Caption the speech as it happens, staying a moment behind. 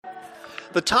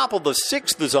The top of the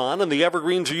sixth is on, and the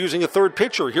Evergreens are using a third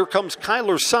pitcher. Here comes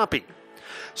Kyler Soppe.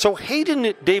 So Hayden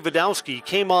Davidowski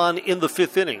came on in the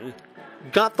fifth inning,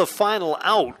 got the final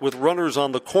out with runners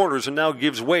on the corners, and now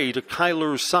gives way to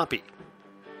Kyler Soppe.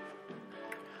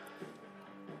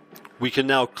 We can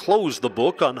now close the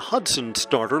book on Hudson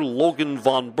starter Logan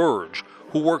Von Berge,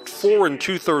 who worked 4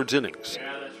 2/3 innings.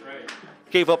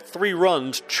 Gave up 3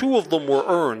 runs, 2 of them were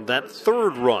earned. That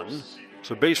third run,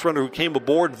 it's a base runner who came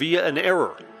aboard via an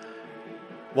error.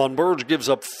 Von Berge gives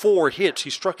up 4 hits. He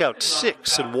struck out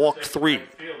 6 and walked 3.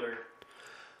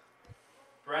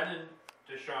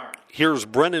 Here's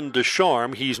Brennan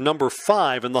Descharme. He's number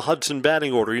 5 in the Hudson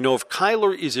batting order. You know, if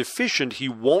Kyler is efficient, he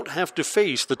won't have to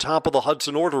face the top of the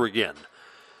Hudson order again.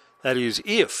 That is,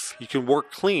 if he can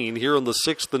work clean here in the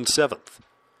 6th and 7th.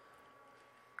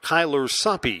 Kyler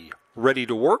Soppe ready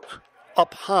to work.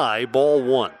 Up high, ball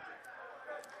 1.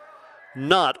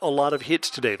 Not a lot of hits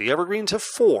today. The Evergreens have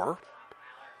 4.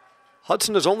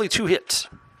 Hudson has only 2 hits.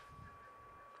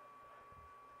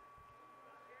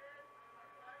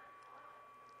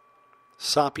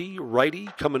 Soppe, righty,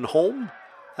 coming home.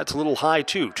 That's a little high,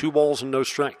 too. 2 balls and no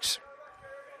strikes.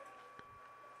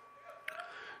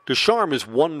 Descharme is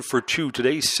 1 for 2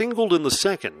 today, singled in the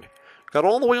second. Got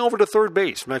all the way over to third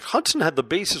base. In fact, Hudson had the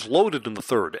bases loaded in the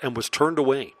third and was turned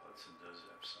away.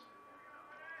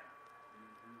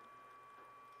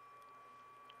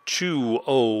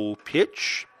 2-0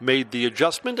 pitch. Made the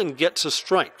adjustment and gets a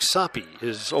strike. Soppe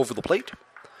is over the plate.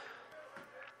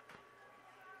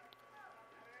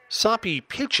 Soppe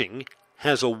pitching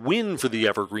has a win for the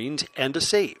Evergreens and a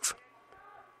save.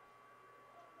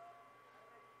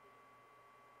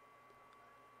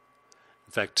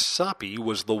 In fact, Soppe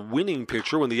was the winning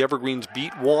pitcher when the Evergreens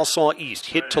beat Wausau East.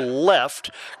 Hit to left,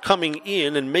 coming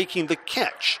in and making the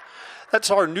catch.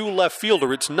 That's our new left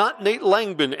fielder. It's not Nate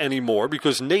Langbin anymore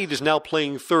because Nate is now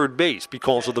playing third base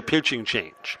because of the pitching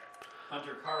change.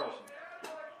 Hunter Carlson.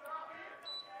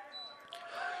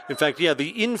 In fact, the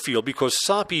infield, because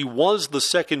Soppe was the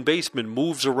second baseman,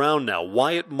 moves around now.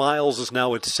 Wyatt Miles is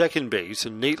now at second base,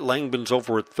 and Nate Langbin's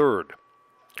over at third.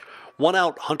 1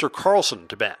 out, Hunter Carlson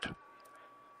to bat.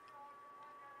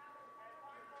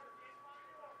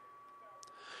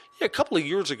 A couple of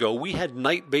years ago, we had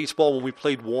night baseball when we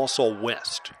played Wausau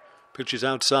West. Pitches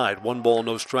outside, 1 ball,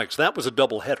 no strikes. That was a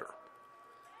doubleheader.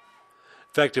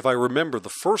 In fact, if I remember, the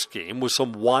first game was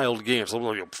some wild games,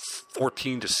 like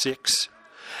 14-6.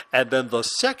 And then the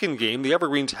second game, the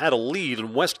Evergreens had a lead,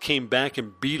 and West came back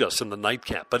and beat us in the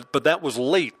nightcap. But that was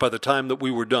late by the time that we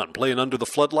were done, playing under the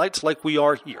floodlights like we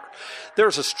are here.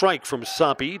 There's a strike from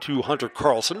Soppe to Hunter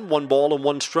Carlson, 1 ball and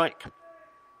 1 strike.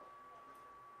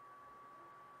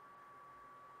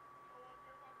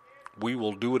 We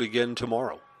will do it again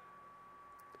tomorrow.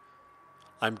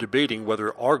 I'm debating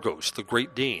whether Argos, the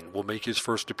Great Dane, will make his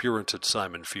first appearance at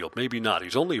Simon Field. Maybe not.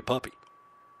 He's only a puppy.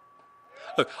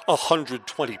 A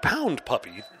 120-pound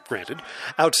puppy, granted.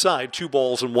 Outside, 2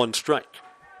 balls and 1 strike.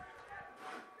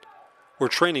 We're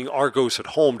training Argos at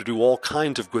home to do all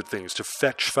kinds of good things, to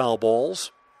fetch foul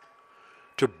balls,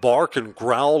 to bark and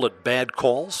growl at bad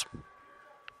calls.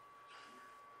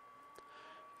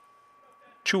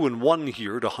 2-1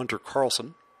 here to Hunter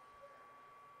Carlson.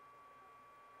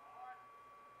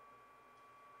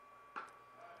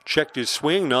 Checked his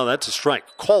swing. No, that's a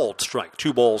strike. Called strike.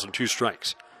 2 balls and 2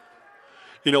 strikes.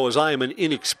 You know, as I am an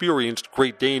inexperienced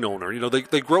Great Dane owner,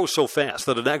 they grow so fast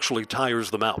that it actually tires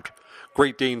them out.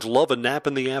 Great Danes love a nap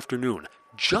in the afternoon,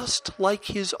 just like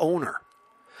his owner.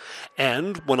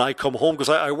 And when I come home, because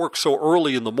I work so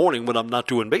early in the morning when I'm not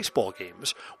doing baseball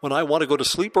games, when I want to go to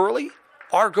sleep early,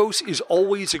 Argos is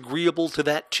always agreeable to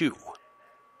that too.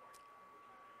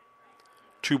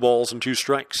 2 balls and 2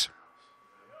 strikes.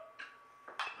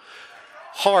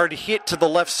 Hard hit to the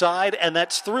left side, and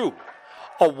that's through.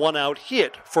 A 1-out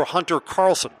hit for Hunter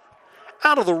Carlson.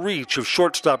 Out of the reach of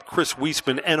shortstop Chris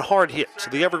Weisman, and hard hit.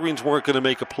 So the Evergreens weren't going to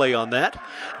make a play on that.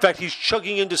 In fact, he's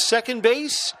chugging into second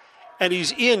base, and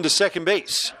he's into second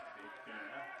base.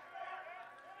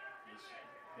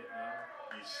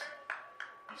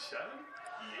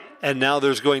 And now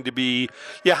there's going to be,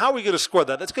 how are we going to score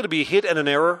that? That's going to be a hit and an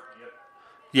error?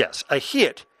 Yes, a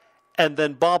hit, and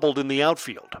then bobbled in the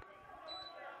outfield.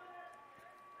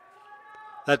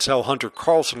 That's how Hunter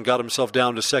Carlson got himself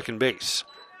down to second base.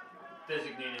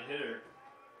 Designated hitter,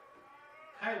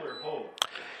 Kyler Ho.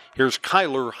 Here's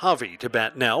Kyler Hovey to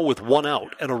bat now with 1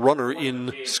 out and a runner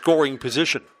in scoring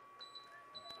position.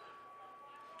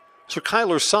 So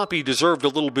Kyler Soppe deserved a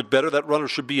little bit better. That runner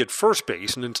should be at first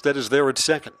base and instead is there at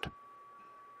second.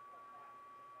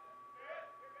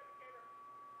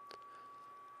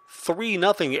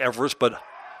 3-0 Everest, but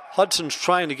Hudson's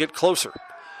trying to get closer.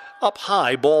 Up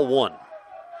high, ball one.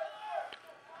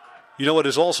 You know what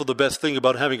is also the best thing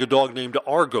about having a dog named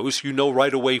Argos? You know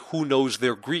right away who knows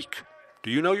their Greek. Do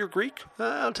you know your Greek?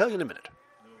 I'll tell you in a minute.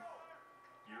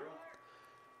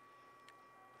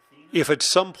 If at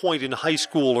some point in high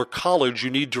school or college you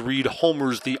need to read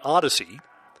Homer's The Odyssey,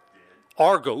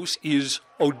 Argos is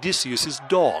Odysseus'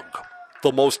 dog,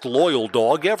 the most loyal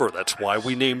dog ever. That's why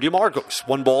we named him Argos.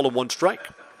 1 ball and 1 strike.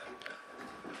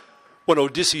 When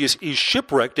Odysseus is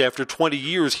shipwrecked after 20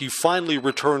 years, he finally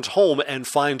returns home and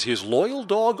finds his loyal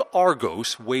dog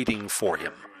Argos waiting for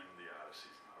him.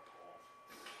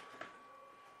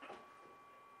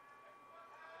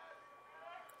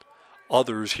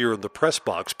 Others here in the press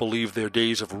box believe their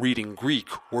days of reading Greek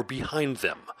were behind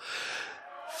them.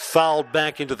 Fouled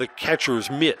back into the catcher's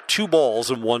mitt. 2 balls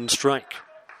and 1 strike.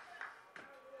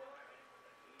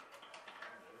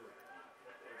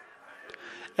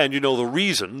 And you know the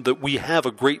reason that we have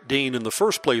a Great Dane in the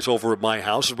first place over at my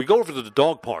house is we go over to the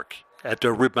dog park at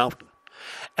Rib Mountain.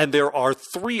 And there are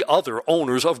 3 other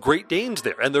owners of Great Danes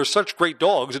there. And they're such great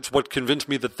dogs, it's what convinced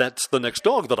me that that's the next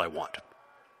dog that I want.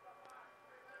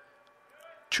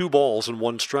 2 balls and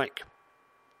 1 strike.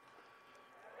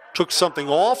 Took something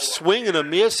off, swing and a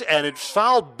miss, and it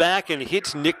fouled back and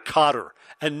hits Nick Cotter.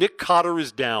 And Nick Cotter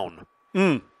is down.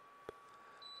 And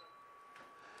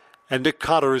Nick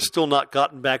Cotter has still not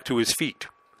gotten back to his feet.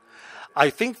 I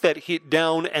think that hit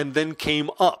down and then came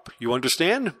up. You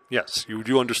understand? Yes, you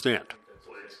do understand.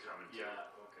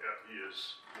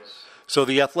 So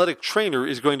the athletic trainer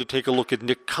is going to take a look at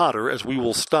Nick Cotter as we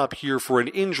will stop here for an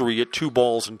injury at 2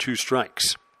 balls and 2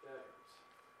 strikes.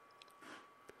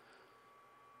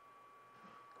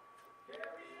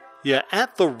 Yeah,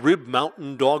 at the Rib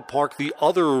Mountain Dog Park, the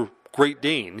other Great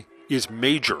Dane is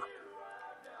Major.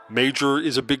 Major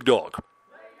is a big dog.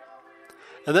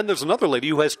 And then there's another lady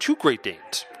who has 2 Great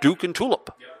Danes, Duke and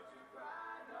Tulip.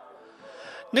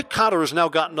 Nick Cotter has now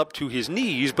gotten up to his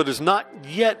knees, but has not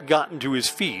yet gotten to his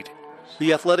feet.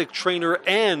 The athletic trainer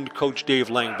and Coach Dave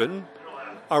Langbin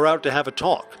are out to have a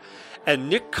talk. And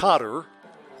Nick Cotter,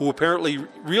 who apparently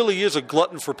really is a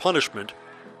glutton for punishment,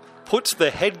 puts the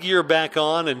headgear back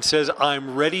on and says,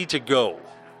 I'm ready to go.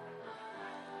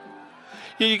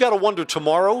 Yeah, you got to wonder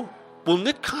tomorrow, will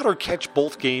Nick Cotter catch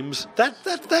both games?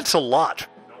 That's a lot.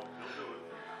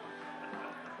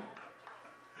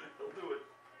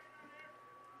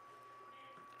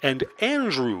 And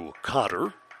Andrew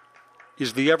Cotter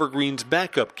is the Evergreens'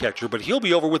 backup catcher, but he'll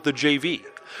be over with the JV.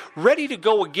 Ready to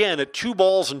go again at 2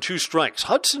 balls and 2 strikes.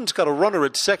 Hudson's got a runner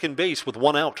at second base with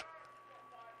 1 out.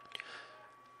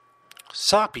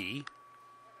 Soppy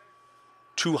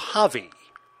to Javi.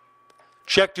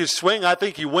 Checked his swing. I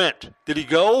think he went. Did he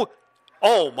go?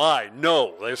 Oh, my,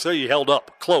 no. They say he held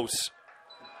up. Close.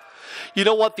 You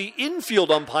know what? The infield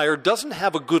umpire doesn't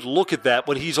have a good look at that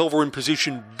when he's over in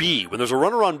position B. When there's a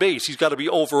runner on base, he's got to be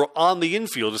over on the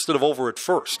infield instead of over at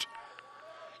first.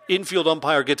 Infield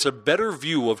umpire gets a better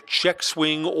view of check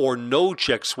swing or no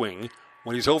check swing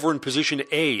when he's over in position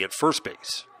A at first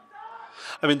base.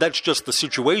 I mean, that's just the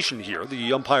situation here.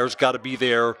 The umpire's got to be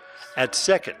there at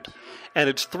second. And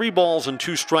it's 3 balls and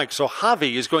 2 strikes, so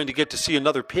Javi is going to get to see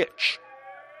another pitch.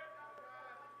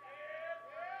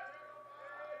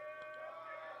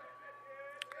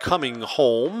 Coming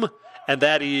home, and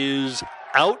that is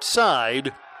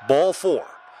outside, ball 4.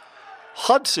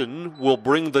 Hudson will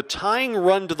bring the tying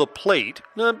run to the plate.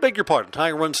 No, beg your pardon,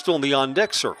 tying run still in the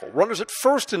on-deck circle. Runners at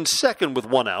first and second with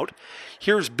 1 out.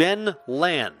 Here's Ben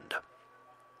Land.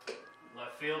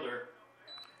 Left fielder.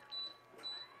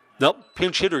 Nope,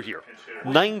 pinch hitter here.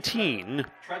 19.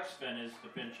 Tretzman is the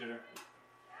pinch hitter.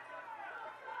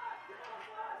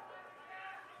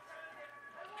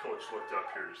 Coach looked up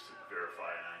here just to verify,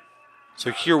 and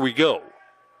So here we go.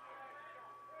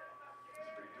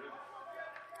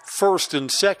 First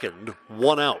and second,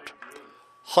 1 out.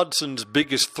 Hudson's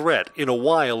biggest threat in a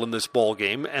while in this ball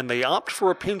game, and they opt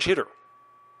for a pinch hitter.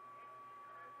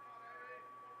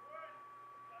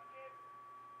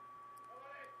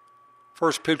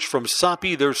 First pitch from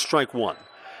Soppy, there's strike 1.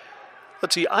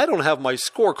 Let's see, I don't have my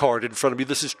scorecard in front of me.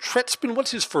 This is Tretzman. What's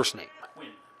his first name?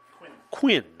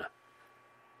 Quinn.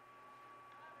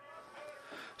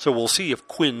 So we'll see if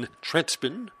Quinn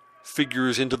Tretzman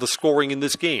figures into the scoring in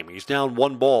this game. He's down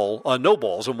 1 ball, no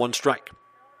balls and 1 strike.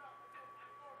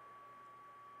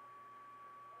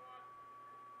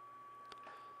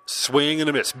 Swing and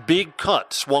a miss. Big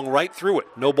cut. Swung right through it.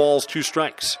 No balls, 2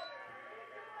 strikes.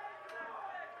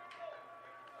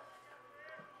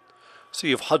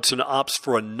 See if Hudson opts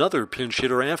for another pinch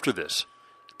hitter after this.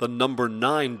 The number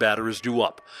 9 batter is due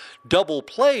up. Double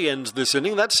play ends this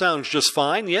inning. That sounds just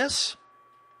fine, yes?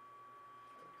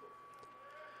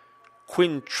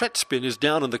 Quinn Tretzpin is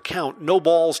down in the count. No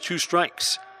balls, 2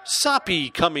 strikes.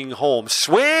 Soppe coming home.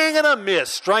 Swing and a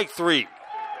miss. Strike 3.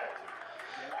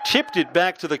 Tipped it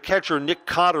back to the catcher, Nick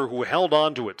Cotter, who held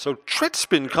on to it. So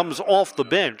Tretzpin comes off the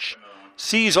bench,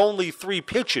 sees only 3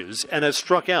 pitches, and has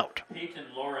struck out. Peyton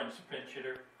Lawrence, pinch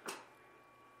hitter.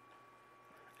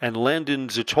 And Landon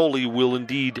Zitoli will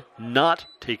indeed not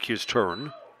take his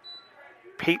turn.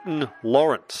 Peyton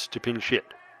Lawrence to pinch hit.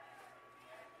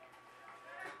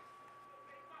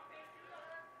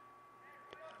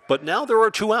 But now there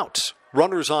are 2 outs.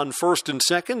 Runners on first and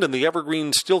second, and the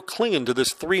Evergreens still clinging to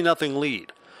this 3-0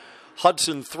 lead.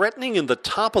 Hudson threatening in the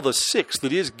top of the 6th.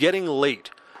 It is getting late.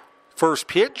 First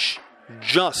pitch,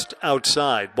 just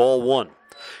outside, ball 1.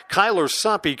 Kyler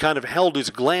Soppe kind of held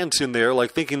his glance in there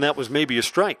like thinking that was maybe a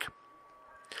strike.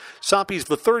 Soppe's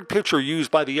the 3rd pitcher used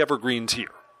by the Evergreens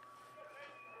here.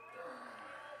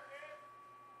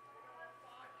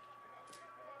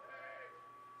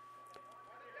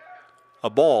 A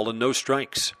ball and no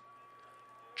strikes.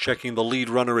 Checking the lead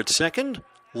runner at second.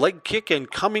 Leg kick and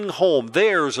coming home.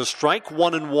 There's a strike,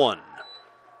 1-1.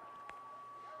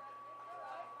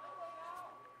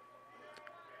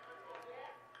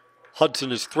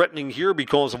 Hudson is threatening here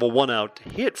because of a 1-out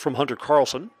hit from Hunter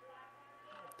Carlson.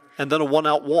 And then a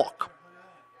 1-out walk.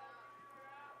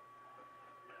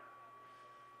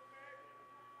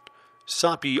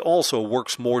 Soppe also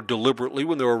works more deliberately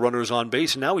when there are runners on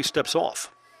base, and now he steps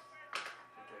off.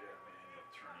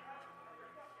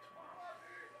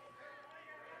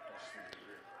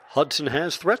 Hudson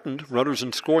has threatened runners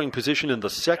in scoring position in the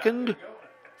 2nd,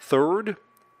 3rd,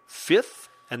 5th,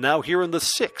 and now here in the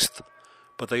 6th.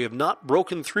 But they have not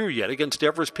broken through yet against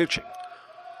Everest pitching.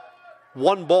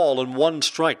 1 ball and 1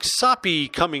 strike.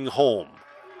 Soppe coming home.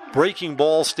 Breaking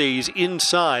ball stays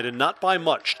inside and not by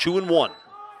much. 2-1.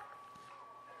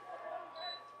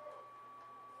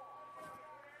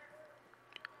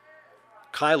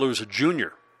 Kyler's a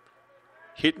junior.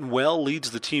 Hitting well,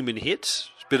 leads the team in hits.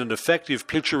 He's been an effective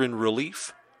pitcher in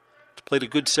relief. He's played a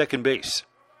good second base.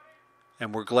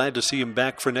 And we're glad to see him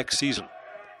back for next season.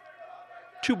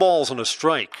 2 balls and a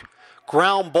strike.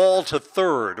 Ground ball to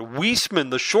third.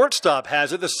 Weisman, the shortstop,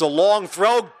 has it. This is a long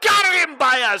throw. Got him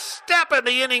by a step, and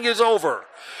the inning is over.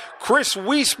 Chris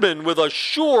Weisman with a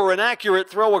sure and accurate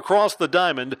throw across the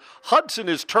diamond. Hudson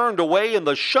is turned away, and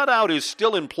the shutout is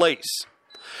still in place.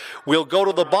 We'll go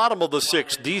to the bottom of the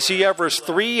 6th. DC Everest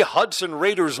 3, Hudson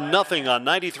Raiders nothing on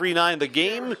 93.9 The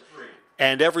Game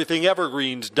and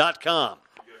everythingevergreens.com.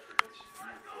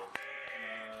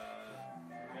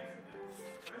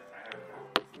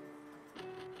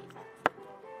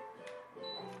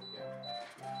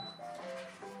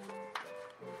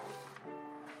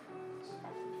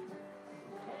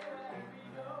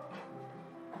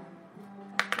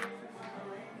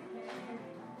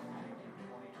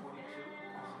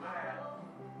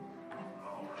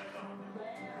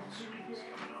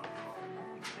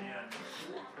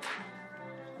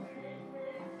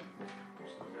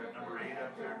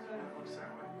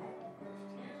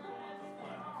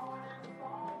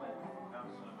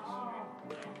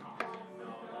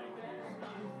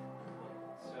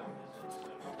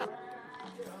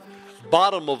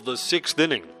 Bottom of the 6th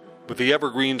inning with the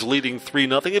Evergreens leading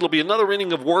 3-0. It'll be another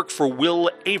inning of work for Will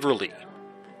Averly.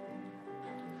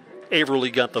 Averly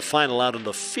got the final out in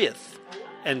the 5th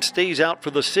and stays out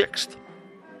for the 6th.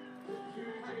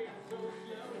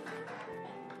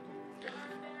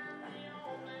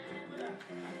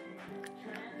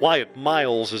 Wyatt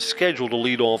Miles is scheduled to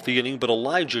lead off the inning, but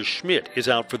Elijah Schmidt is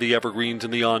out for the Evergreens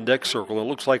in the on-deck circle. It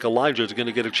looks like Elijah is going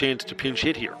to get a chance to pinch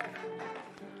hit here.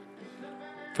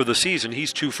 For the season,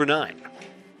 he's 2 for 9.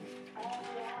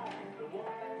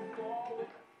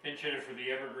 Pinch hitter for the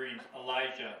Evergreens,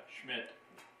 Elijah Schmidt.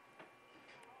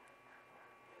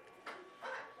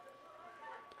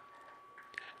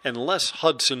 Unless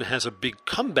Hudson has a big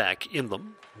comeback in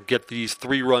them, get these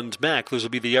 3 runs back, those will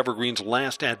be the Evergreens'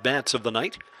 last at-bats of the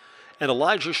night, and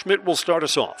Elijah Schmidt will start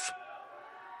us off.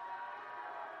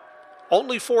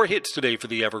 Only 4 hits today for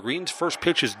the Evergreens. First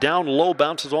pitch is down low,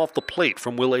 bounces off the plate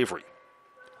from Will Avery.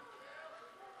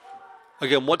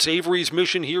 Again, what's Avery's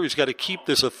mission here? He's got to keep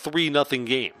this a 3-0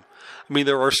 game. I mean,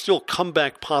 there are still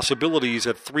comeback possibilities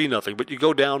at 3-0, but you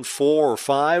go down 4 or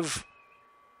 5.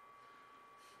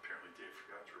 Apparently Dave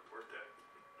forgot to report that.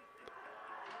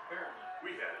 We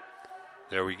had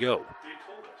it. There we go. Dave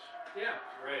told us. Yeah,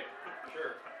 right.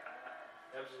 Sure.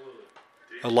 Absolutely.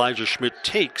 Elijah Schmidt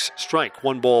takes strike.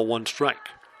 1 ball, 1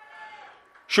 strike.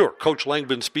 Sure, Coach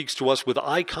Langbin speaks to us with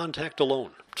eye contact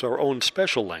alone. It's our own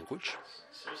special language.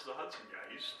 So's the Hudson guy.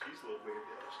 He's a little weird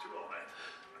too,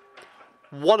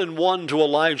 all man. 1-1 to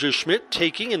Elijah Schmidt,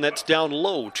 taking, and that's down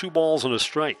low. 2 balls and a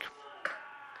strike.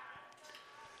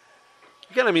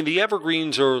 Again, I mean, the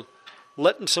Evergreens are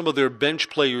letting some of their bench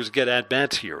players get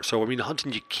at-bats here. So, I mean,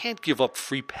 Hudson, you can't give up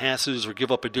free passes or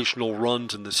give up additional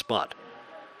runs in this spot.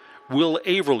 Will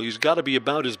Averly's got to be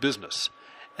about his business.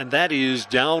 And that is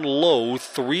down low,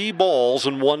 3 balls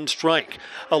and 1 strike.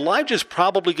 Elijah's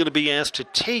probably going to be asked to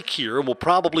take here, and will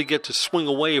probably get to swing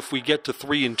away if we get to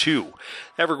 3-2.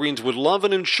 Evergreens would love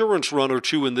an insurance run or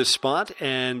 2 in this spot,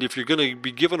 and if you're going to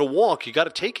be given a walk, you got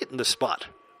to take it in this spot.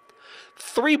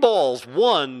 3 balls,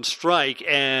 1 strike,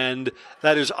 and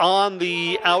that is on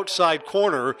the outside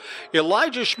corner.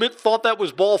 Elijah Schmidt thought that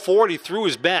was ball 4, and he threw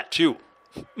his bat, too.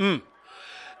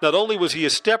 Not only was he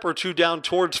a step or 2 down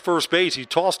towards first base, he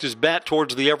tossed his bat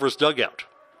towards the Everest dugout.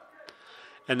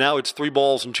 And now it's 3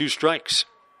 balls and 2 strikes.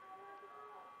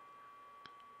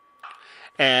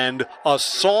 And a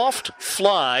soft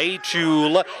fly to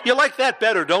left. You like that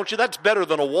better, don't you? That's better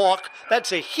than a walk.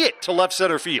 That's a hit to left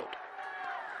center field.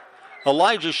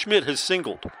 Elijah Schmidt has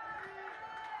singled.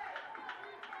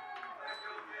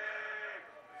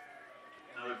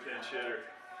 Another pinch hitter.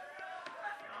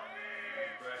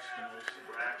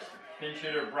 Pinch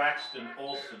hitter Braxton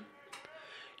Olson.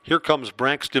 Here comes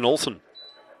Braxton Olson.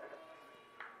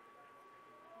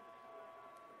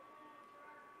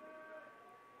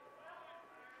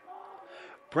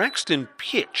 Braxton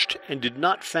pitched and did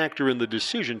not factor in the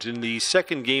decisions in the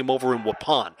second game over in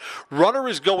Waupun. Runner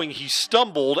is going, he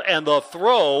stumbled, and the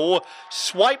throw,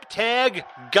 swipe tag,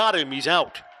 got him, he's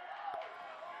out.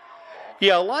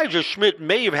 Yeah, Elijah Schmidt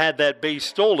may have had that base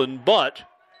stolen, but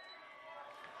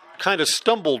kind of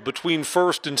stumbled between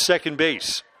first and second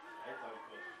base.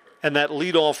 And that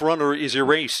leadoff runner is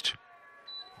erased.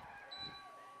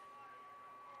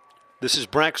 This is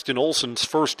Braxton Olson's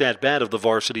first at-bat of the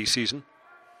varsity season.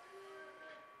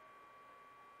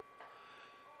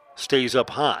 Stays up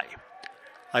high.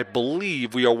 I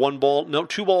believe we are 2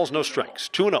 balls, no strikes.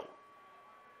 2-0.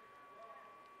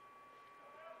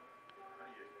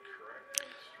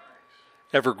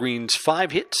 Evergreens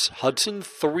 5 hits, Hudson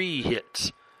 3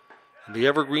 hits. And the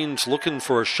Evergreens looking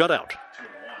for a shutout.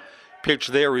 Pitch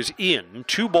there is in.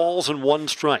 2 balls and 1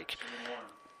 strike.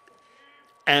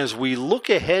 As we look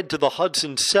ahead to the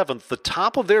Hudson 7th, the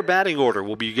top of their batting order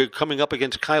will be coming up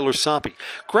against Kyler Soppe.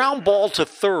 Ground ball to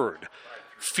third.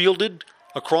 Fielded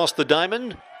across the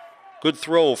diamond. Good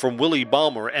throw from Willie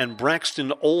Baumer, and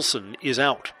Braxton Olson is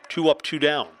out. 2 up, 2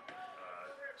 down.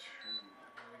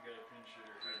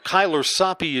 Kyler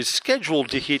Soppe is scheduled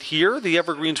to hit here. The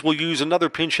Evergreens will use another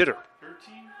pinch hitter.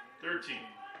 13.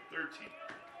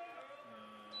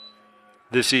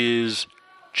 This is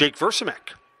Jake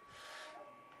Versamek.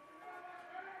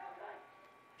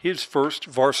 His first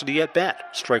varsity at bat,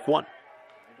 strike 1.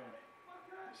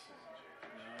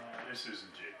 This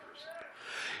isn't Jake Person.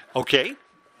 Okay.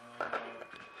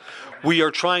 We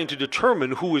are trying to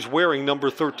determine who is wearing number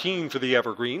 13 for the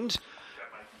Evergreens. That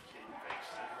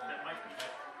might be.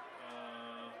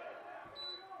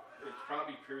 It's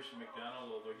probably Pearson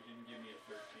McDonald, although he didn't give me a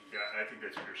 13. Yeah, I think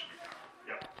that's Pearson McDonald.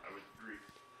 Yep, I would agree.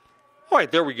 All right,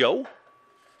 there we go.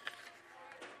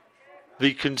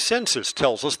 The consensus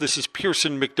tells us this is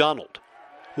Pearson McDonald,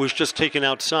 who was just taken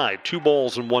outside. 2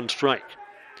 balls and 1 strike.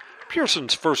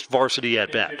 Pearson's first varsity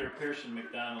at bat. Pinch hitter Pearson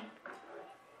McDonald.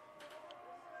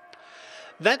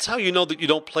 That's how you know that you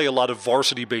don't play a lot of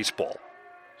varsity baseball.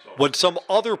 When some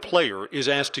other player is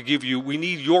asked to give you, we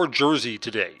need your jersey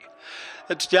today.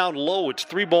 That's down low. It's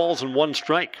 3 balls and 1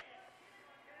 strike.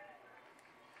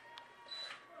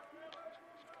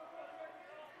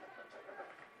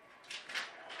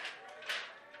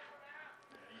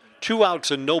 Two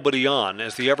outs and nobody on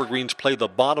as the Evergreens play the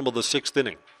bottom of the 6th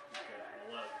inning.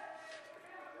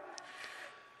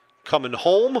 Coming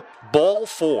home, ball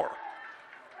 4.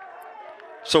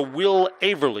 So Will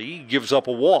Averly gives up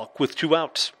a walk with 2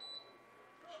 outs.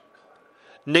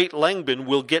 Nate Langbin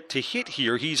will get to hit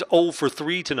here. He's 0 for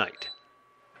 3 tonight.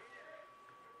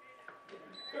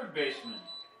 Third baseman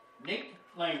Nate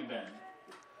Langbin.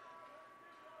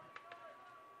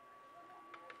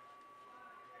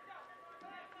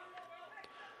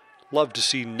 Love to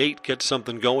see Nate get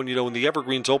something going. You know, when the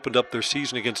Evergreens opened up their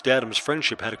season against Adams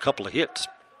Friendship, had a couple of hits.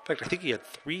 In fact, I think he had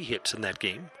 3 hits in that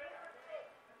game.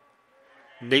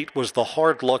 Nate was the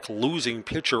hard luck losing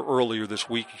pitcher earlier this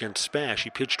week against Spash. He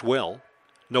pitched well.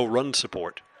 No run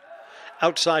support.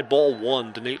 Outside ball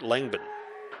 1 to Nate Langbin.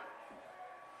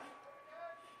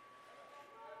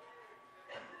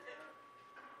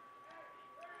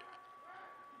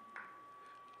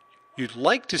 You'd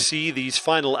like to see these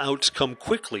final outs come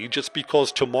quickly just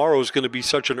because tomorrow's going to be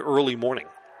such an early morning.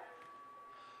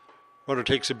 Runner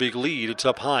takes a big lead. It's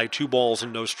up high, 2 balls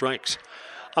and no strikes.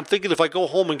 I'm thinking if I go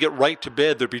home and get right to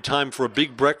bed, there'd be time for a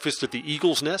big breakfast at the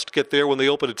Eagles Nest. Get there when they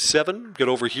open at 7. Get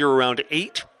over here around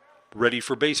 8. Ready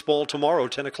for baseball tomorrow,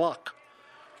 10 o'clock.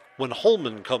 When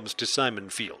Holman comes to Simon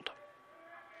Field.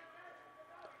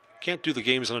 Can't do the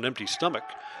games on an empty stomach.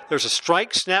 There's a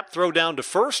strike, snap, throw down to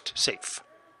first, safe.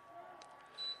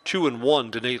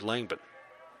 2-1 to Nate Langben.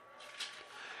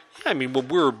 Yeah, I mean, when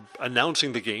we're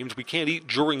announcing the games, we can't eat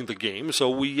during the game, so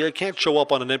we can't show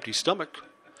up on an empty stomach.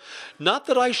 Not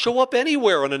that I show up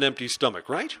anywhere on an empty stomach,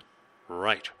 right?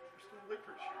 Right.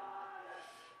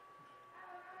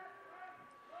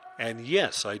 And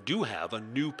yes, I do have a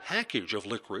new package of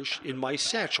licorice in my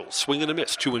satchel. Swing and a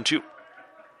miss, 2-2.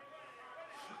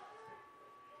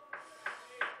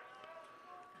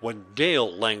 When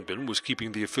Dale Langben was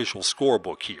keeping the official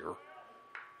scorebook here,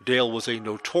 Dale was a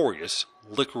notorious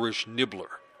licorice nibbler.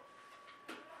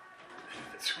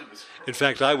 In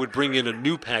fact, I would bring in a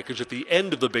new package at the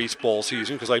end of the baseball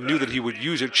season because I knew that he would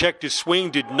use it. Checked his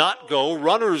swing, did not go.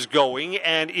 Runners going,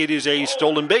 and it is a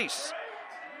stolen base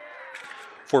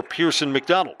for Pearson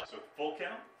McDonald. So full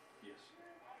count? Yes.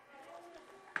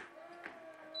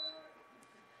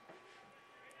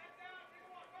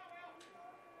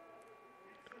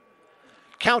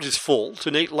 Count is full to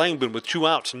Nate Langben with 2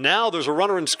 outs. Now there's a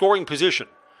runner in scoring position.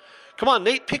 Come on,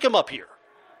 Nate, pick him up here.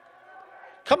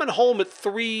 Coming home at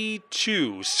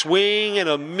 3-2. Swing and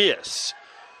a miss.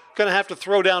 Going to have to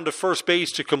throw down to first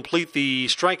base to complete the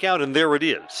strikeout, and there it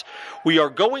is. We are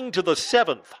going to the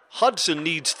 7th. Hudson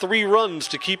needs 3 runs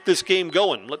to keep this game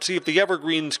going. Let's see if the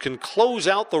Evergreens can close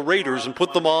out the Raiders and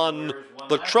put them on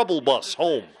the trouble bus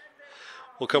home.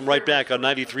 We'll come right back on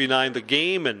 93.9 The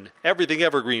Game and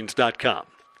everythingevergreens.com.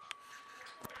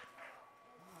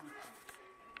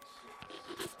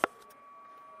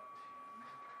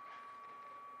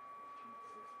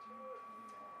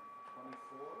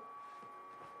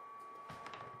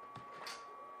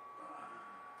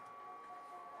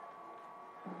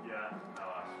 Yeah, no,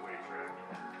 I was way track.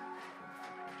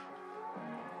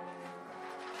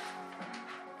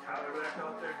 Tyler back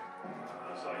out there?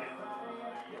 I saw you.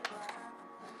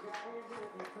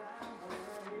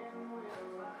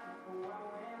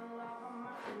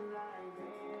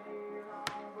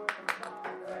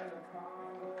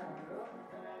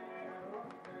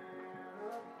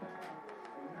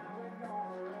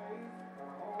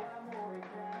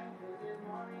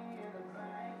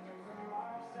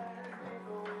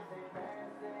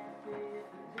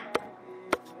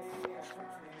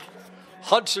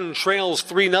 Hudson trails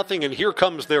 3-0, and here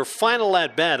comes their final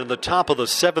at-bat in the top of the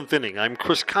 7th inning. I'm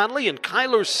Chris Conley, and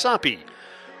Kyler Soppe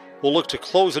will look to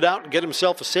close it out and get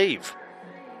himself a save.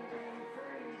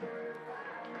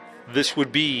 This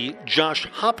would be Josh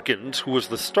Hopkins, who was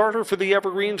the starter for the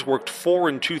Evergreens, worked 4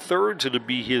 2/3. It'd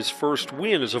be his first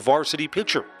win as a varsity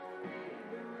pitcher.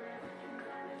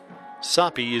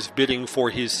 Soppe is bidding for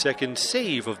his second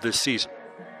save of this season.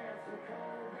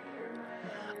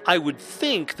 I would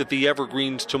think that the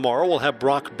Evergreens tomorrow will have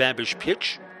Brock Babish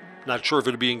pitch. Not sure if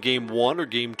it'll be in Game 1 or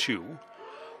Game 2.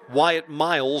 Wyatt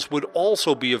Miles would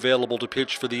also be available to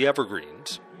pitch for the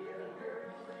Evergreens.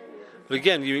 But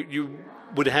again, you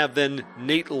would have then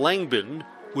Nate Langben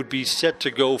would be set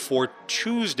to go for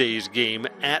Tuesday's game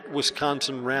at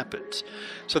Wisconsin Rapids.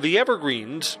 So the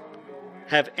Evergreens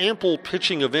have ample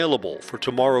pitching available for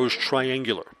tomorrow's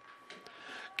triangular.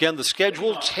 Again, the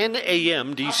schedule, 10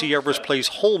 a.m., DC Everest plays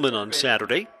Holman on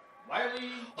Saturday.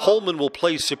 Holman will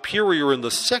play Superior in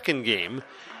the second game.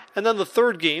 And then the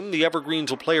third game, the Evergreens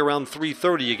will play around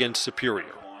 3:30 against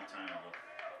Superior.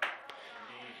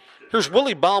 Here's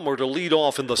Willie Ballmer to lead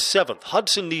off in the 7th.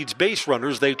 Hudson needs base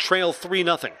runners. They trail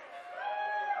 3-0.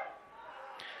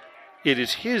 It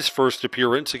is his first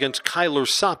appearance against Kyler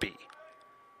Soppe.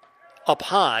 Up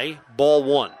high, ball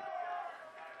 1.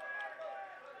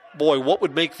 Boy, what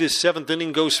would make this 7th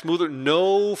inning go smoother?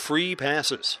 No free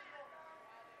passes.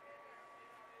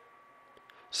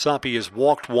 Soppe has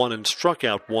walked 1 and struck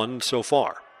out 1 so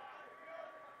far.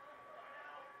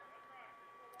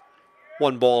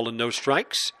 1 ball and no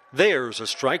strikes. There's a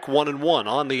strike, 1-1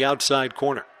 on the outside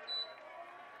corner.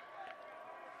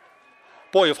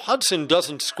 Boy, if Hudson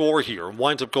doesn't score here and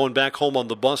winds up going back home on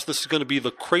the bus, this is going to be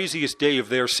the craziest day of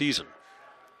their season.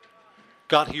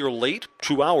 Got here late,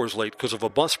 2 hours late because of a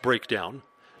bus breakdown.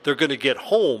 They're going to get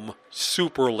home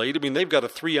super late. I mean, they've got a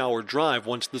 3-hour drive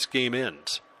once this game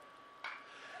ends.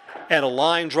 And a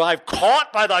line drive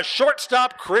caught by the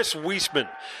shortstop, Chris Weisman.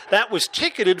 That was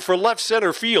ticketed for left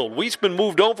center field. Weisman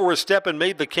moved over a step and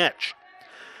made the catch.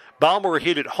 Baumer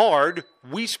hit it hard.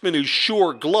 Weisman is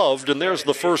sure gloved, and there's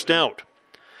the first out.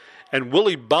 And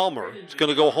Willie Baumer is going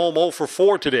to go home 0 for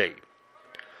 4 today.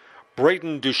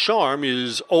 Braden Ducharme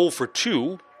is 0 for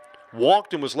 2.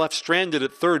 Walked and was left stranded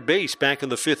at third base back in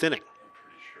the 5th inning.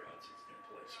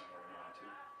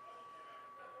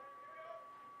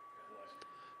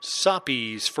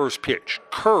 Soppy's first pitch.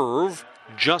 Curve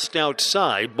just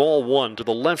outside. Ball 1 to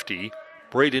the lefty,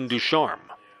 Braden Ducharme.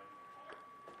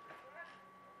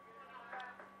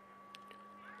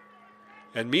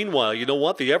 And meanwhile, you know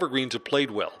what? The Evergreens have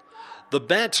played well. The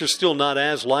bats are still not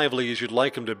as lively as you'd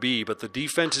like them to be, but the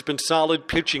defense has been solid.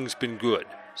 Pitching's been good.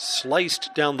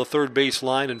 Sliced down the third base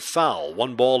line and foul.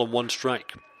 1 ball and 1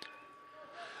 strike.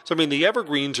 So, I mean, the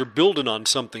Evergreens are building on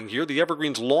something here. The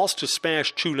Evergreens lost to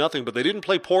Smash 2-0, but they didn't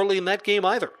play poorly in that game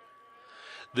either.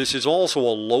 This is also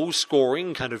a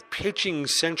low-scoring, kind of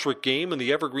pitching-centric game, and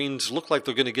the Evergreens look like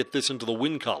they're going to get this into the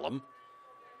win column.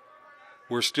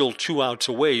 We're still 2 outs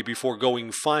away before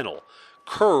going final.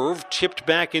 Curve tipped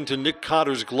back into Nick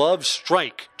Cotter's glove.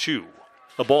 Strike 2.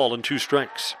 A ball and 2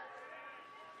 strikes.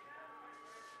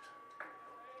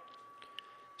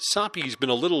 Soppy's been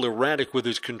a little erratic with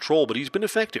his control, but he's been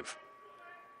effective.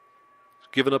 He's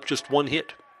given up just 1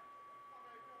 hit.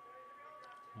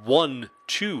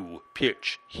 1-2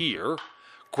 pitch here.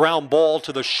 Ground ball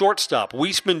to the shortstop.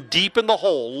 Weisman deep in the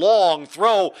hole. Long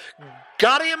throw.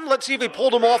 Got him. Let's see if they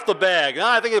pulled him off the bag.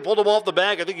 I think they pulled him off the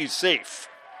bag. I think he's safe.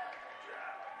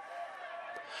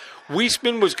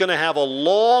 Weisman was going to have a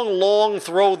long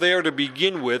throw there to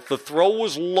begin with. The throw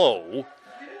was low.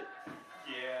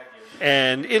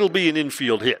 And it'll be an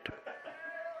infield hit.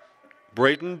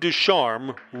 Braden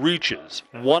Ducharme reaches.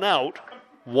 1 out,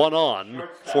 1 on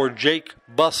for Jake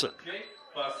Bussin.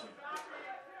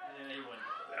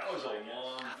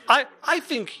 I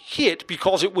think hit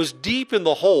because it was deep in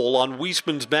the hole on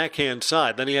Weisman's backhand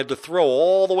side. Then he had to throw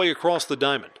all the way across the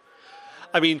diamond.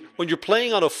 I mean, when you're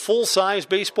playing on a full-size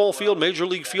baseball field, Major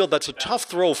League field, that's a tough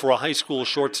throw for a high school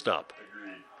shortstop.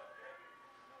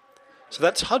 So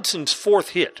that's Hudson's 4th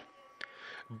hit.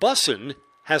 Bussin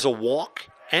has a walk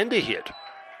and a hit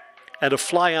and a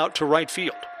fly out to right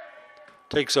field.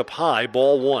 Takes up high,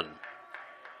 ball 1.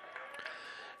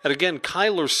 And again,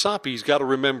 Kyler Soppy's got to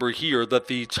remember here that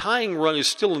the tying run is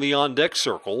still in the on-deck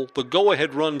circle. The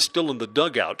go-ahead run's still in the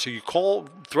dugout. So you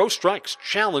throw strikes,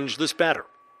 challenge this batter.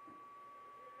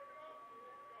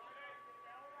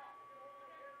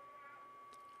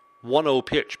 1-0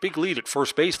 pitch. Big lead at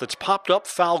first base that's popped up.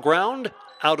 Foul ground.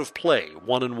 Out of play.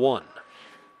 1-1.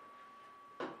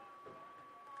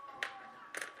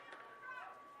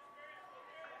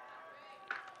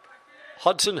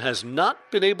 Hudson has not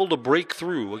been able to break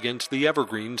through against the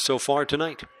Evergreens so far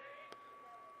tonight.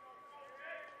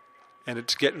 And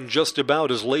it's getting just about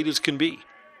as late as can be.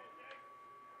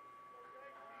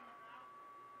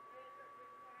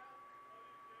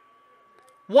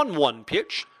 1-1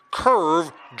 pitch.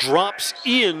 Curve drops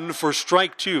in for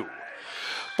strike 2.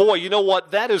 Boy, you know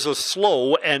what? That is a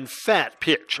slow and fat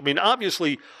pitch. I mean,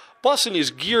 obviously, Bussin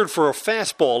is geared for a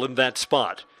fastball in that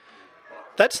spot.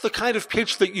 That's the kind of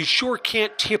pitch that you sure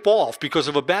can't tip off, because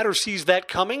if a batter sees that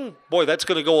coming, boy, that's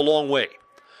going to go a long way.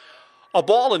 A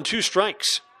ball and 2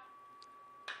 strikes.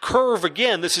 Curve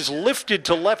again. This is lifted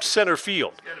to left center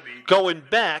field. Going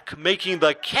back, making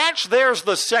the catch. There's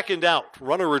the second out.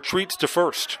 Runner retreats to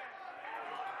first.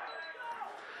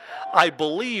 I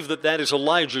believe that is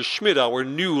Elijah Schmidt, our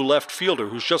new left fielder,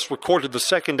 who's just recorded the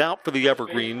second out for the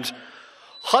Evergreens.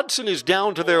 Hudson is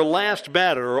down to their last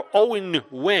batter, Owen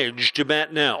Wedge, to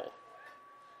bat now.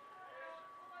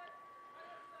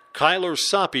 Kyler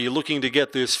Soppy looking to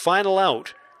get this final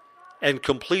out and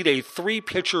complete a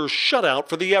 3-pitcher shutout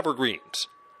for the Evergreens.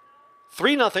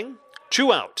 3-0,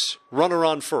 2 outs, runner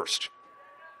on first.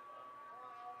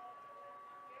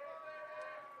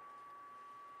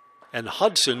 And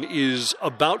Hudson is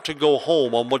about to go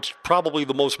home on what's probably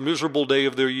the most miserable day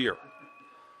of their year.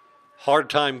 Hard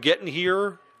time getting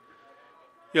here.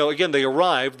 You know, again, they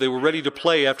arrived. They were ready to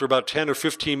play after about 10 or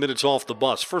 15 minutes off the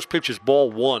bus. First pitch is ball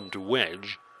 1 to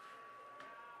Wedge.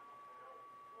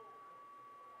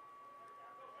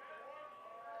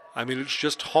 I mean, it's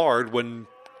just hard when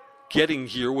getting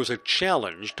here was a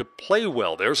challenge to play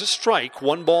well. There's a strike,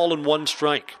 1 ball and 1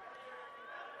 strike.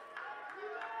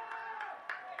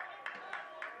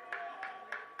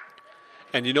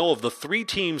 And you know, of the 3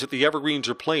 teams that the Evergreens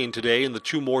are playing today and the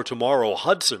 2 more tomorrow,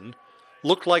 Hudson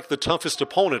looked like the toughest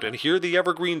opponent. And here the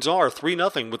Evergreens are,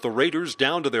 3-0, with the Raiders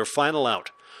down to their final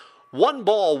out. 1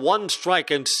 ball, 1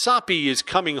 strike, and Soppy is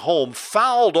coming home,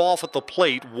 fouled off at the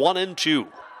plate, 1-2.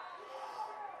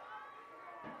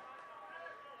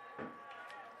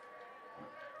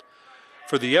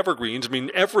 for the Evergreens. I mean,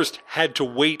 Everest had to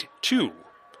wait too.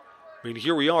 I mean,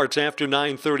 here we are. It's after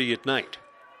 9:30 at night.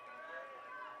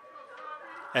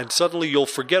 And suddenly you'll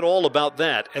forget all about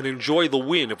that and enjoy the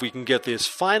win if we can get this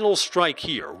final strike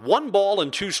here. 1 ball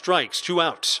and 2 strikes, 2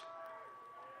 outs.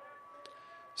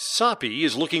 Soppe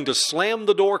is looking to slam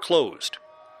the door closed.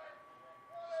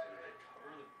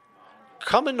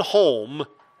 Coming home,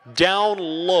 down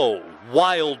low.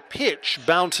 Wild pitch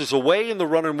bounces away and the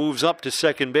runner moves up to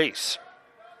second base.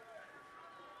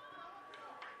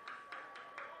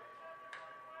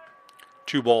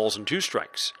 Two balls and 2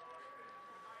 strikes.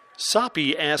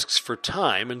 Soppe asks for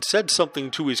time and said something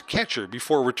to his catcher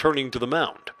before returning to the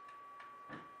mound.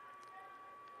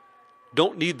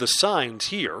 Don't need the signs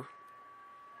here.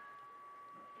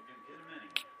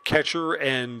 Catcher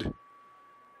and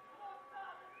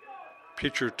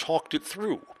pitcher talked it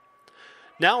through.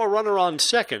 Now a runner on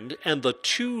second, and the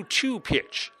 2-2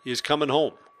 pitch is coming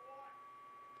home.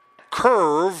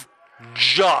 Curve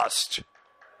just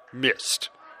missed.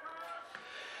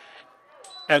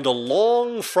 And a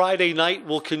long Friday night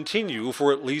will continue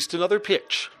for at least another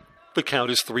pitch. The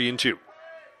count is 3-2.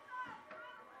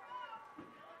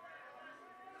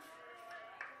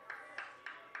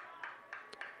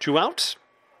 Two outs.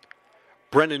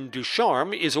 Brennan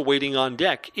Ducharme is awaiting on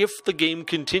deck if the game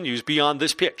continues beyond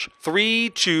this pitch.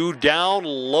 3-2 down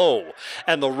low.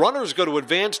 And the runner's going to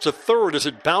advance to third as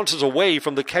it bounces away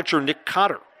from the catcher, Nick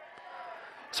Cotter.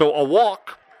 So a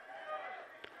walk.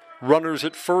 Runners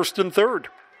at first and third.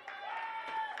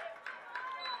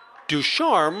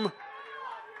 Ducharme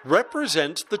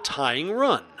represents the tying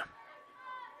run.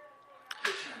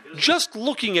 Just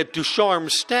looking at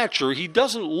Ducharme's stature, he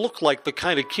doesn't look like the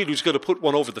kind of kid who's going to put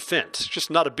one over the fence. Just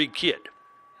not a big kid.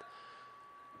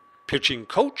 Pitching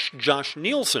coach Josh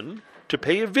Nielsen to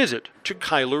pay a visit to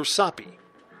Kyler Soppe.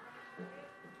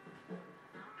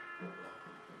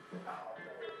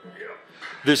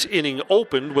 This inning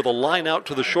opened with a line out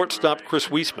to the shortstop Chris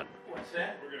Weisman.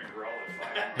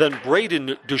 Then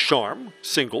Braden Ducharme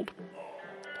singled.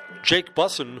 Jake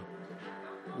Busson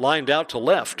lined out to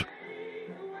left.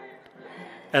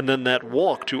 And then that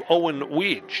walk to Owen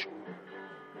Weege.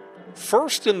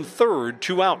 First and third,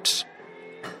 2 outs.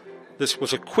 This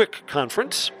was a quick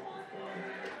conference.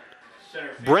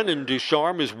 Brennan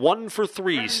Ducharme is 1 for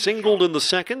 3. Singled in the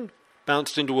second,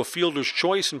 bounced into a fielder's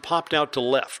choice and popped out to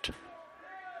left.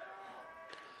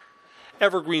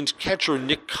 Evergreens catcher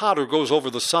Nick Cotter goes over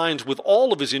the signs with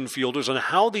all of his infielders on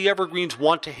how the Evergreens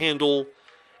want to handle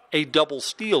a double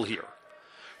steal here.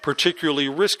 Particularly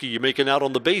risky, you make an out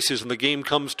on the bases and the game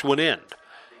comes to an end.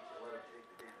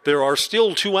 There are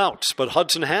still 2 outs, but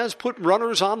Hudson has put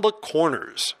runners on the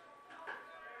corners.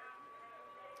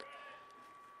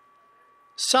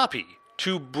 Soppe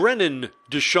to Brennan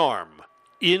Ducharme.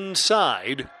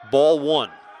 Inside, ball 1.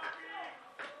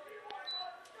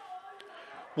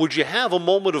 Would you have a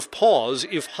moment of pause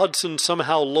if Hudson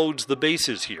somehow loads the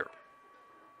bases here?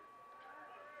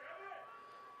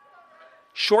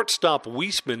 Shortstop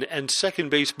Weisman and second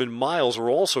baseman Miles are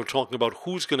also talking about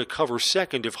who's going to cover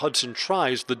second if Hudson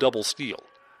tries the double steal.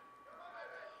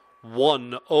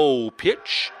 1-0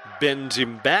 pitch, bends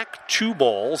him back, 2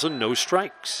 balls and no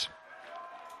strikes.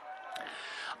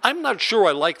 I'm not sure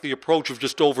I like the approach of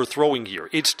just overthrowing here.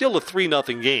 It's still a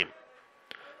 3-0 game.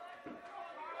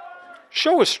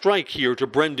 Show a strike here to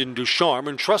Brendan Ducharme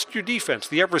and trust your defense.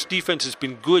 The Everest defense has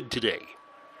been good today.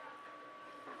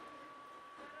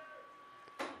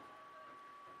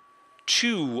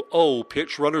 2-0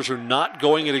 pitch. Runners are not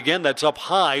going it again. That's up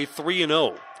high,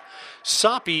 3-0.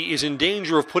 Soppe is in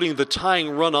danger of putting the tying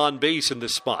run on base in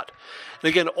this spot. And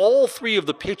again, all 3 of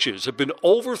the pitches have been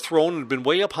overthrown and been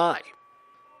way up high.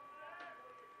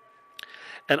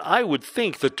 And I would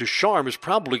think that Ducharme is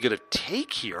probably going to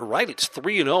take here, right? It's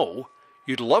 3-0.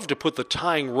 You'd love to put the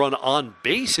tying run on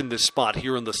base in this spot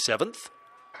here in the 7th.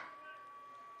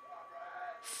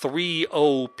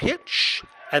 3-0 pitch,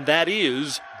 and that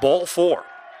is ball 4.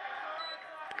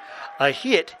 A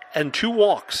hit and 2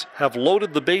 walks have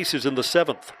loaded the bases in the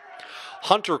 7th.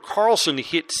 Hunter Carlson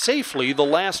hit safely the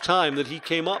last time that he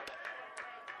came up.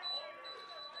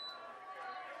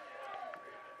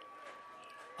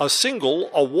 A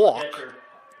single, a walk,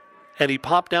 and he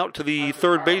popped out to the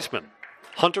third baseman,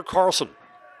 Hunter Carlson.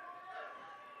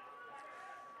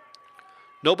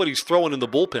 Nobody's throwing in the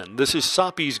bullpen. This is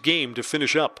Soppe's game to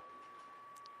finish up.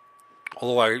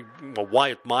 Although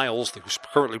Wyatt Miles, who's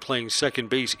currently playing second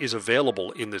base, is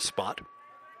available in this spot.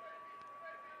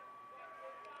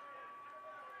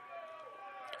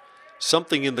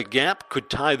 Something in the gap could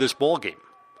tie this ball game.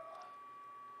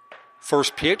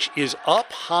 First pitch is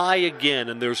up high again,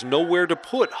 and there's nowhere to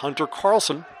put Hunter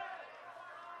Carlson.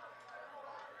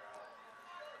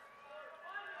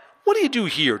 What do you do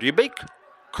here? Do you make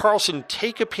Carlson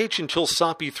take a pitch until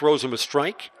Soppe throws him a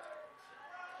strike?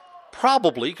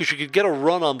 Probably, because you could get a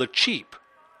run on the cheap.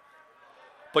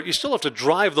 But you still have to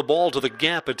drive the ball to the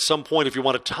gap at some point if you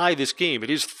want to tie this game. It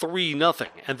is 3-0,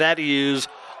 and that is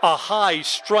a high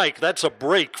strike. That's a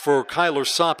break for Kyler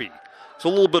Soppe. It's a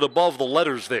little bit above the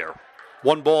letters there.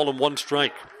 1 ball and 1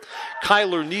 strike.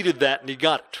 Kyler needed that, and he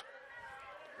got it.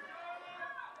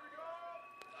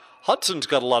 Hudson's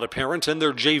got a lot of parents and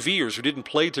their JVers who didn't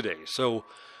play today, so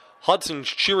Hudson's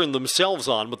cheering themselves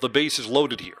on with the bases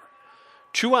loaded here.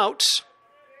 2 outs.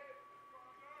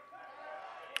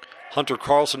 Hunter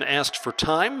Carlson asked for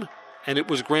time, and it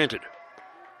was granted.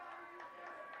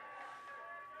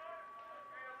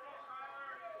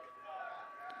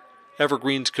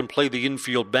 Evergreens can play the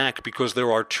infield back because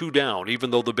there are 2 down,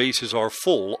 even though the bases are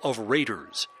full of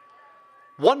Raiders.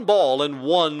 1 ball and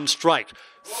 1 strike.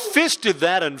 Fisted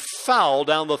that and fouled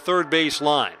down the third base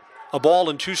line. A ball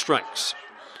and 2 strikes.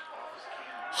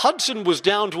 Hudson was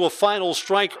down to a final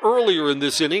strike earlier in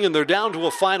this inning, and they're down to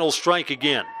a final strike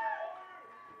again.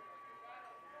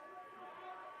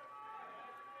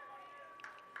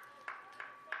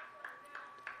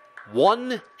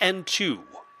 1-2.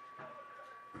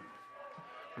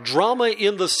 Drama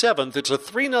in the 7th. It's a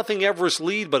 3-0 Everest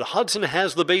lead, but Hudson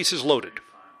has the bases loaded.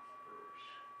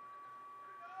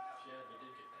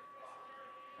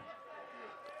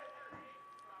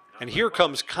 And here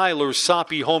comes Kyler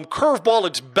Soppe home. Curveball,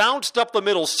 it's bounced up the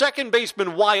middle. Second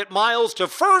baseman Wyatt Miles to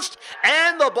first,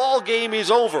 and the ball game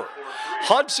is over.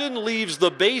 Hudson leaves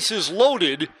the bases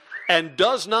loaded and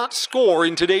does not score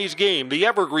in today's game. The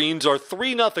Evergreens are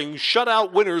 3-0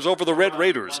 shutout winners over the Red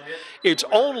Raiders. It's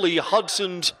only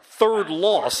Hudson's 3rd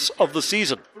loss of the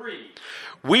season.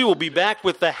 We will be back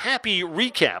with the happy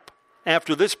recap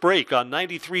after this break on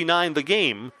 93.9 The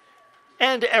Game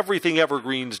and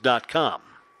everythingevergreens.com.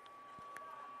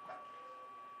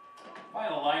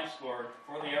 Final line score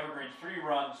for the Evergreens: 3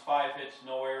 runs, 5 hits,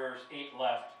 no errors, 8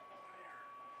 left.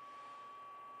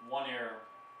 1 error,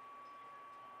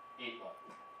 8 left.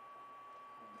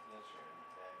 That's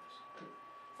right.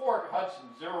 For Hudson,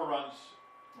 0 runs,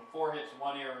 4 hits,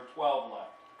 1 error, 12 left.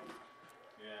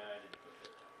 Yeah, I didn't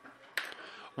put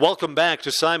that. Welcome back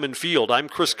to Simon Field. I'm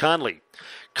Chris Conley.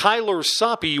 Kyler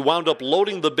Soppe wound up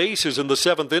loading the bases in the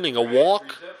 7th inning. A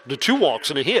walk, 2 walks,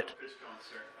 and a hit.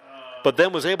 But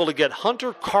then was able to get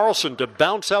Hunter Carlson to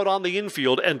bounce out on the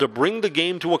infield and to bring the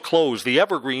game to a close. The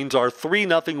Evergreens are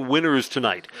 3-0 winners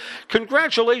tonight.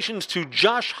 Congratulations to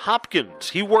Josh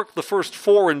Hopkins. He worked the first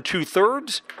 4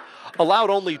 2/3, allowed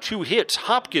only 2 hits.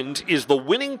 Hopkins is the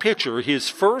winning pitcher,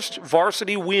 his first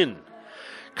varsity win.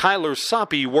 Kyler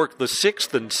Soppe worked the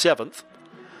 6th and 7th,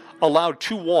 allowed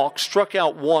 2 walks, struck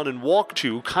out 1 and walked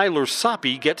 2. Kyler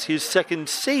Soppe gets his 2nd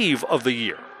save of the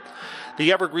year.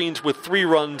 The Evergreens with 3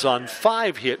 runs on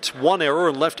 5 hits, 1 error,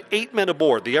 and left 8 men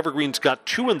aboard. The Evergreens got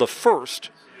 2 in the first.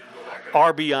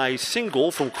 RBI single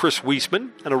from Chris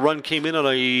Weisman, and a run came in on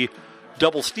a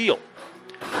double steal.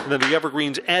 And then the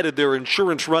Evergreens added their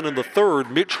insurance run in the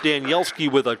 3rd, Mitch Danielski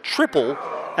with a triple,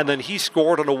 and then he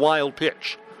scored on a wild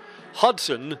pitch.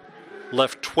 Hudson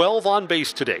left 12 on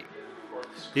base today.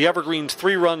 The Evergreens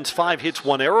 3 runs, 5 hits,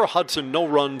 1 error. Hudson no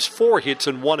runs, 4 hits,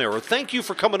 and 1 error. Thank you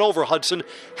for coming over, Hudson.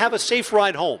 Have a safe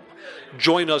ride home.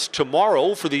 Join us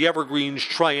tomorrow for the Evergreens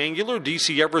Triangular.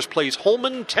 DC Everest plays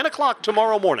Holman, 10 o'clock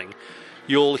tomorrow morning.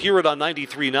 You'll hear it on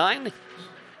 93.9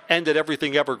 and at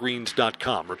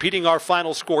everythingevergreens.com. Repeating our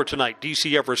final score tonight,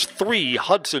 DC Everest 3,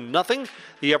 Hudson nothing.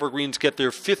 The Evergreens get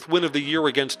their 5th win of the year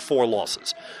against 4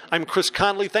 losses. I'm Chris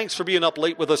Conley. Thanks for being up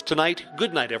late with us tonight.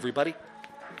 Good night, everybody.